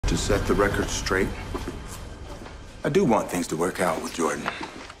To set the record straight, I do want things to work out with Jordan.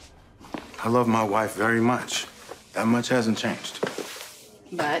 I love my wife very much. That much hasn't changed.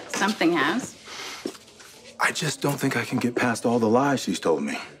 But something has. I just don't think I can get past all the lies she's told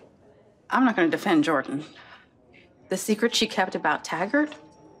me. I'm not going to defend Jordan. The secret she kept about Taggart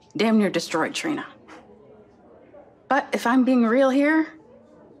damn near destroyed Trina. But if I'm being real here,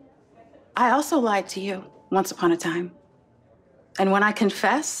 I also lied to you once upon a time. And when I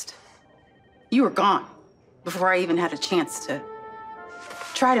confessed, you were gone before I even had a chance to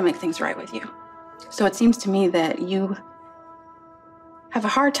try to make things right with you. So it seems to me that you have a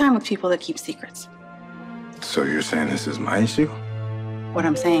hard time with people that keep secrets. So you're saying this is my issue? What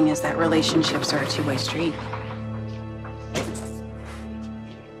I'm saying is that relationships are a two-way street.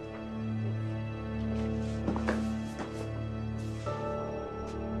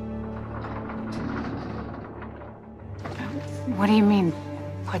 What do you mean,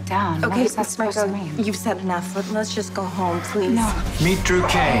 put down? Okay, what is that supposed to mean? You've said enough. Let's just go home, please. No. Meet Drew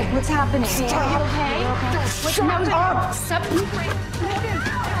Kay. What's happening? Are you okay? What's up?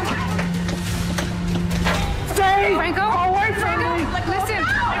 Stay Franco? away from me! Listen.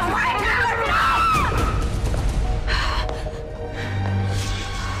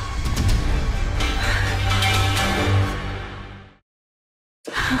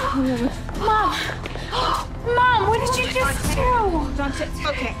 Mom! Mom, what did you just do?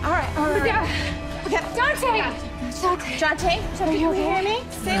 Okay, all right. Dante! Jonte, Are you can you hear me?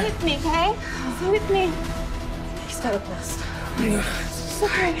 Stay with me, okay? Stay with me. He's got a blast.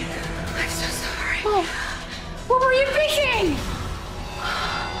 Sorry. I'm so sorry. Mom, what were you thinking?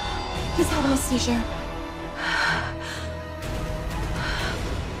 He's having a seizure.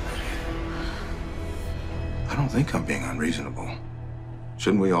 I don't think I'm being unreasonable.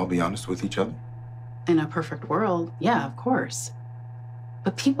 Shouldn't we all be honest with each other? In a perfect world, yeah, of course.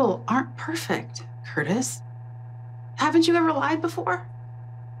 But people aren't perfect, Curtis. Haven't you ever lied before?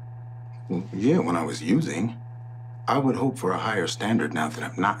 Well, yeah, when I was using. I would hope for a higher standard now that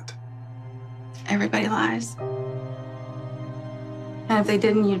I'm not. Everybody lies. And if they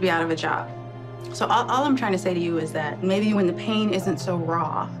didn't, you'd be out of a job. So all I'm trying to say to you is that maybe when the pain isn't so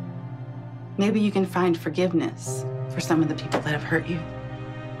raw, maybe you can find forgiveness for some of the people that have hurt you.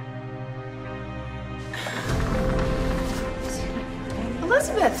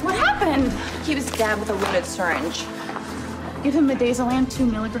 Elizabeth, what happened? He was stabbed with a loaded syringe. Give him midazolam 2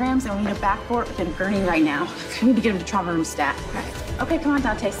 milligrams, and we need a backboard and a gurney right now. We need to get him to trauma room stat. Okay, come on,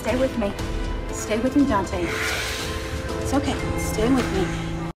 Dante, stay with me. Stay with me, Dante. It's okay, stay with me.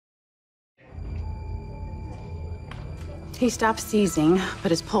 He stopped seizing, but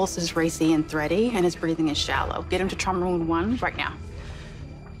his pulse is racy and thready, and his breathing is shallow. Get him to trauma room 1 right now.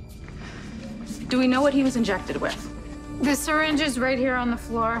 Do we know what he was injected with? The syringe is right here on the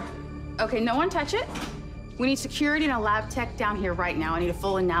floor. Okay, no one touch it. We need security and a lab tech down here right now. I need a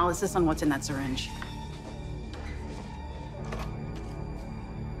full analysis on what's in that syringe.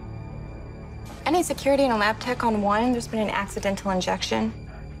 I need security and a lab tech on 1. There's been an accidental injection.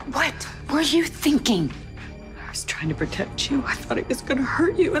 What were you thinking? I was trying to protect you. I thought he was gonna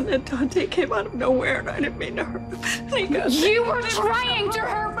hurt you, and then Dante came out of nowhere, and I didn't mean to hurt him. And he got You were trying to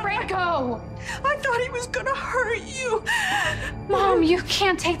hurt Franco! I thought he was gonna hurt you. Mom, you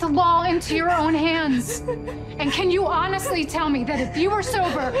can't take the law into your own hands. And can you honestly tell me that if you were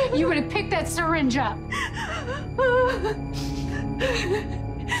sober, you would have picked that syringe up?